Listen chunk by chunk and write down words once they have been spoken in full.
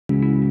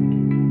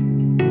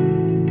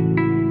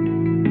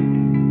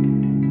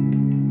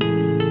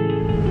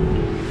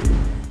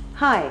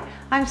Hi,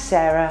 I'm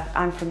Sarah,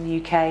 I'm from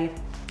the UK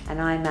and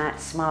I'm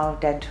at Smile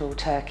Dental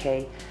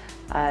Turkey.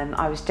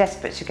 I was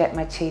desperate to get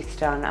my teeth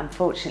done.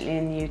 Unfortunately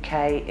in the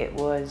UK it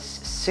was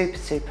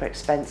super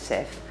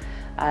expensive,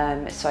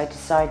 so I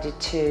decided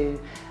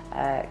to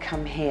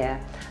come here,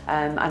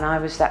 and I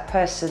was that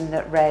person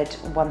that read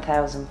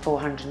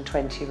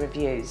 1,420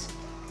 reviews.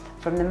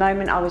 From the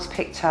moment I was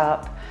picked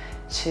up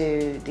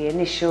to the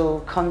initial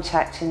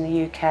contact in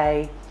the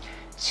UK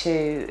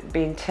to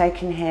being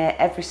taken here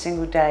every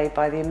single day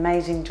by the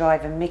amazing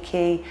driver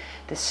Mickey.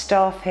 The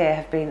staff here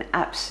have been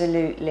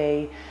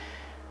absolutely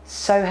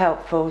so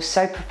helpful,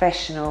 so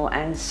professional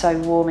and so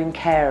warm and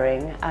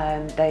caring.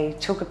 They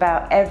talk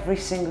about every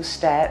single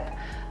step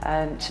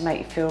to make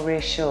you feel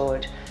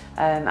reassured.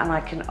 And I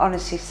can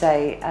honestly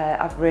say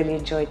I've really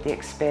enjoyed the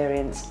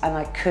experience and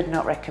I could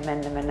not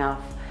recommend them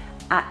enough.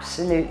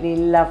 Absolutely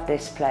love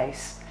this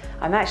place.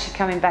 I'm actually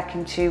coming back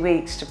in 2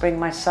 weeks to bring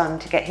my son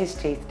to get his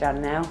teeth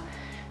done now.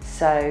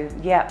 So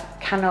yeah,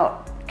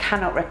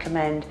 cannot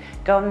recommend.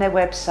 Go on their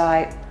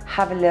website,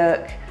 have a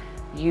look,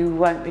 you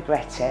won't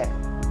regret it.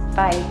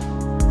 Bye.